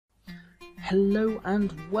Hello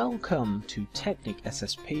and welcome to Technic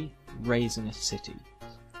SSP Raising a City.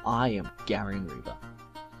 I am Gary Reaver.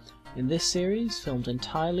 In this series, filmed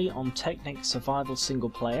entirely on Technic Survival Single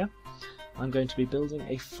Player, I'm going to be building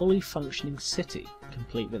a fully functioning city,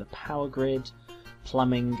 complete with a power grid,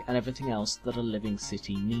 plumbing and everything else that a living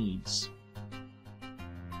city needs.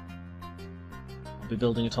 I'll be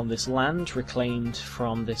building it on this land reclaimed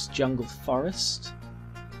from this jungle forest,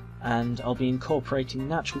 and I'll be incorporating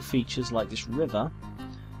natural features like this river,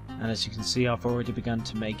 and as you can see I've already begun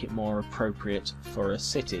to make it more appropriate for a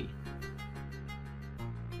city.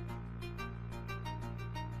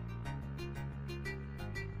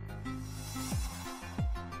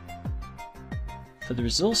 For the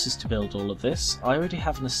resources to build all of this, I already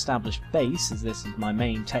have an established base, as this is my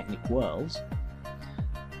main Technic world,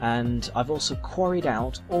 and I've also quarried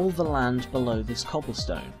out all the land below this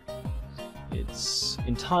cobblestone. It's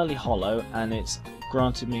entirely hollow and it's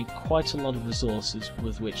granted me quite a lot of resources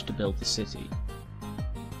with which to build the city.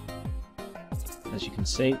 As you can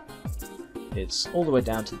see, it's all the way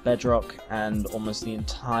down to the bedrock and almost the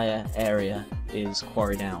entire area is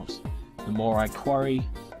quarried out. The more I quarry,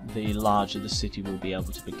 the larger the city will be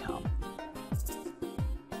able to become.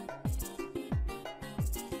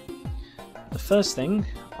 The first thing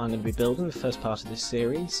I'm going to be building, the first part of this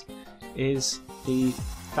series, is the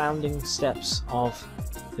founding steps of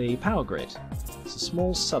the power grid. It's a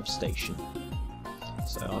small substation.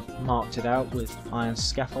 So I've marked it out with iron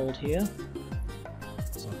scaffold here,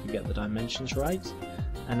 so I can get the dimensions right.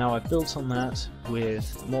 And now I've built on that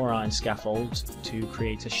with more iron scaffold to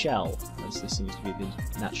create a shell, as this seems to be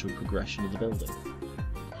the natural progression of the building.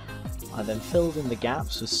 I then filled in the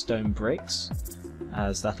gaps with stone bricks,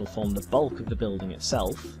 as that'll form the bulk of the building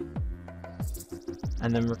itself,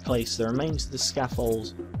 and then replace the remains of the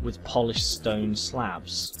scaffold with polished stone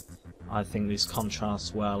slabs. I think this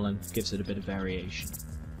contrasts well and gives it a bit of variation.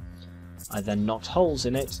 I then knocked holes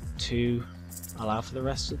in it to allow for the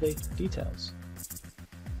rest of the details.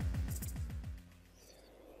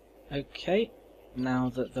 Okay, now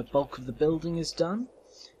that the bulk of the building is done,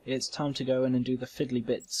 it's time to go in and do the fiddly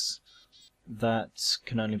bits that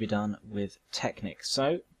can only be done with Technic.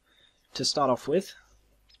 So, to start off with,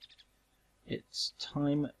 it's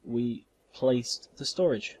time we placed the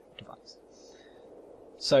storage device.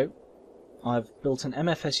 So, I've built an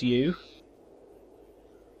MFSU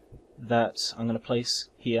that I'm going to place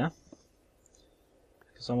here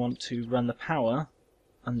because I want to run the power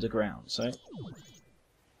underground. So, go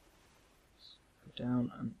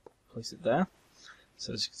down and place it there.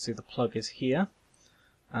 So as you can see, the plug is here,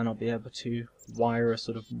 and I'll be able to wire a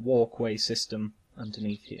sort of walkway system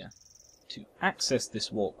underneath here. To access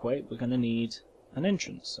this walkway, we're going to need an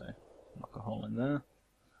entrance, so knock a hole in there.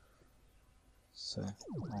 So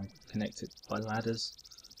I'll connect it by ladders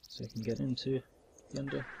so you can get into the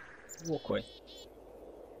under walkway.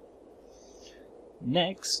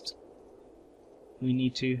 Next, we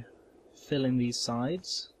need to fill in these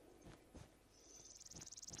sides.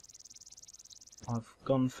 I've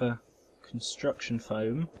gone for construction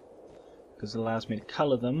foam because it allows me to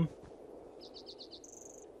colour them,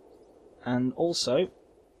 and also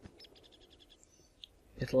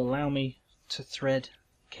it'll allow me to thread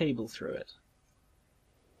cable through it.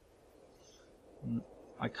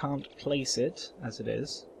 I can't place it as it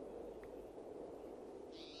is,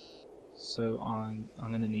 so I'm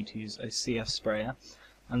going to need to use a CF sprayer,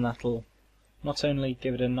 and that'll not only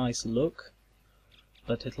give it a nice look,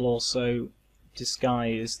 but it'll also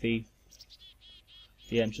disguise the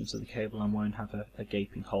entrance of the cable and won't have a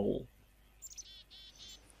gaping hole.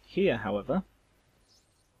 Here, however,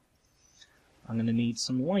 I'm going to need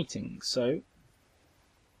some lighting, so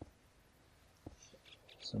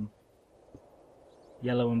some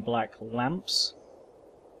yellow and black lamps,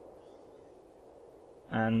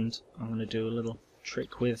 and I'm going to do a little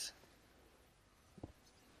trick with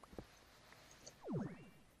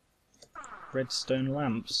redstone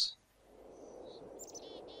lamps.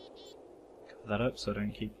 Cover that up so I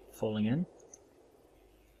don't keep falling in.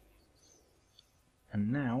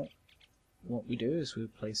 And now what we do is we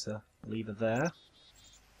place a lever there,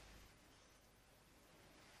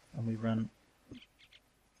 and we run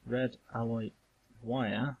red alloy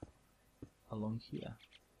wire along here.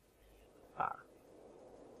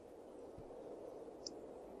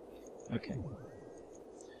 Okay.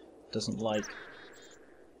 Doesn't like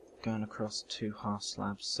going across two half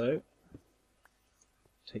slabs, so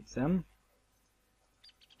take them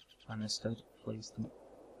and instead place them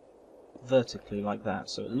vertically like that,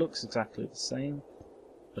 so it looks exactly the same,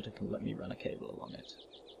 but it'll let me run a cable along it.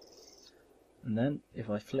 And then if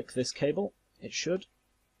I flick this cable, it should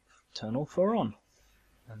turn all four on.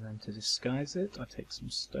 And then to disguise it, I take some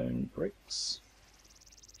stone bricks,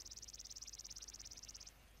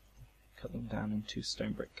 cut them down into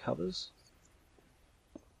stone brick covers,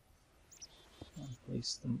 and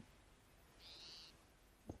place them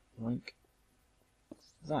like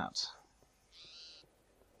that.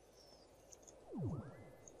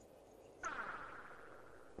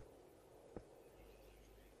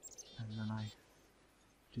 And then I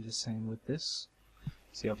do the same with this.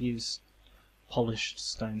 See, I've used polished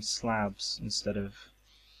stone slabs instead of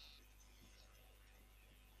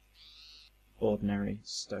ordinary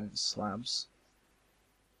stone slabs,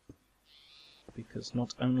 because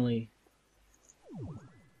not only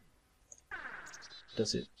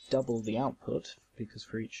does it double the output, because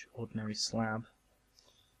for each ordinary slab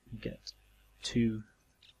you get 2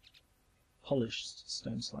 polished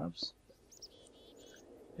stone slabs,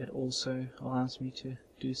 it also allows me to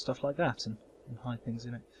do stuff like that and hide things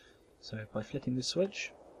in it. So by flicking this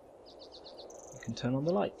switch, you can turn on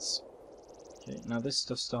the lights. Okay, now this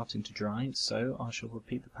stuff's starting to dry, so I shall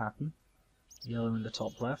repeat the pattern. Yellow in the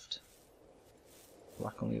top left,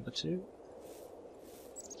 black on the other 2.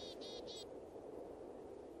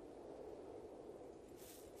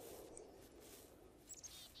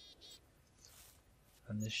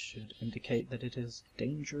 And this should indicate that it is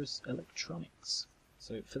dangerous electronics.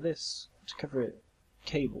 So for this, to cover a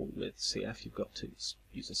cable with CF, you've got to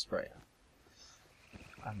use a sprayer.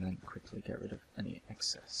 And then quickly get rid of any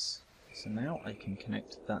excess. So now I can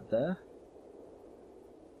connect that there.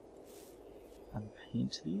 And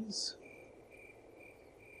paint these.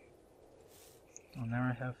 And there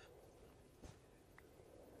I have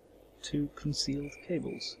 2 concealed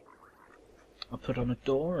cables. I'll put on a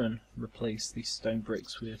door and replace the stone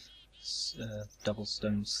bricks with double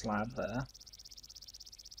stone slab there.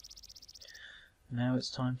 Now it's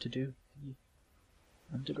time to do the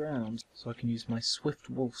underground. So I can use my Swift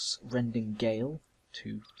Wolf's Rending Gale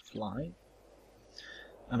to fly.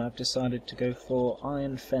 And I've decided to go for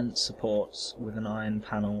iron fence supports with an iron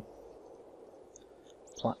panel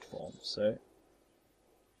platform. So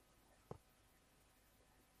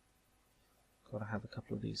got to have a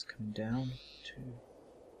couple of these coming down to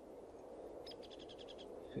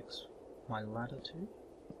fix my ladder to.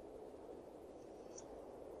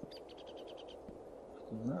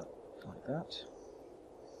 That, like that.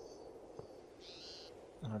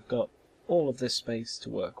 And I've got all of this space to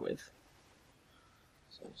work with.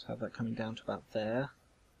 So let's have that coming down to about there.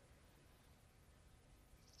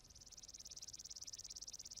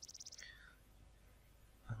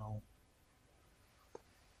 And I'll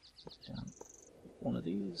put down one of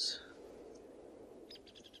these.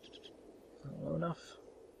 Not low enough.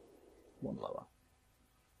 One lower.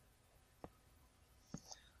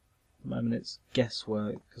 At the moment it's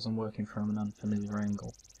guesswork because I'm working from an unfamiliar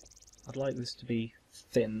angle. I'd like this to be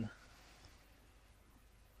thin,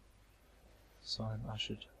 so I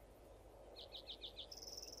should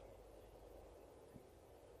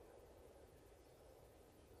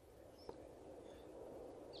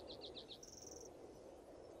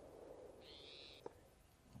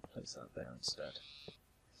place that there instead.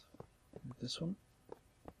 With this one.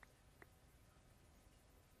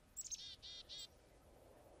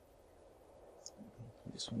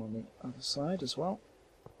 This one on the other side as well,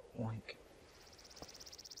 like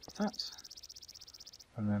that,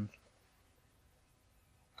 and then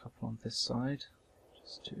a couple on this side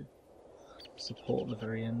just to support the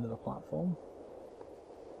very end of the platform.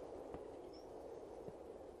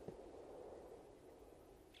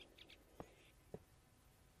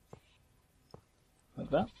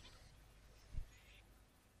 Like that.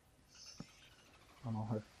 And I'll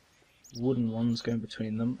have wooden ones going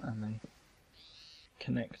between them, and they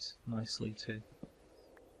connect nicely to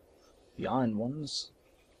the iron ones,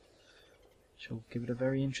 which will give it a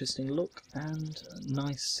very interesting look and a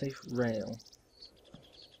nice safe rail.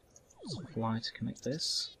 Fly to connect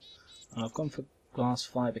this, and I've gone for glass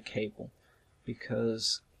fibre cable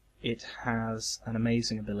because it has an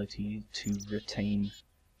amazing ability to retain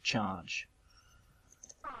charge,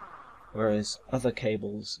 whereas other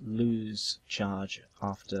cables lose charge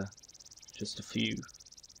after just a few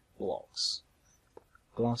blocks.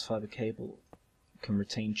 Glass fibre cable can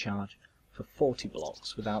retain charge for 40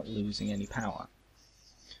 blocks without losing any power,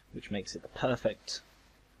 which makes it the perfect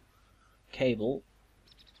cable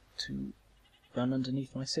to run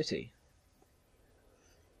underneath my city.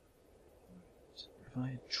 If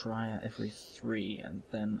I try it every 3 and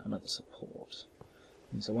then another support,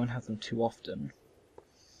 means I won't have them too often,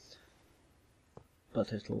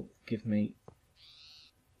 but it'll give me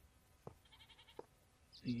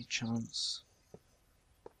the chance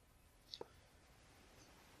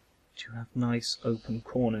to have nice open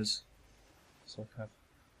corners. So I can have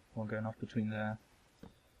one going off between there,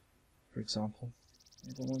 for example,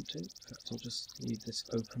 if I want to. In fact, I'll just leave this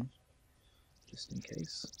open, just in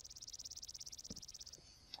case.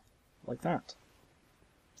 Like that.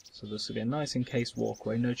 So this will be a nice encased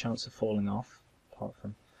walkway, no chance of falling off, apart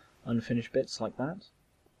from unfinished bits like that.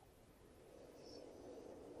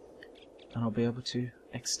 And I'll be able to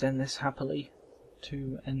extend this happily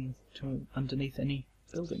to underneath any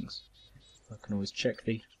buildings. I can always check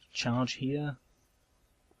the charge here.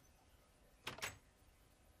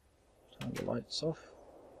 Turn the lights off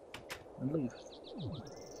and leave.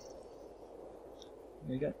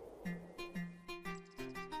 There you go.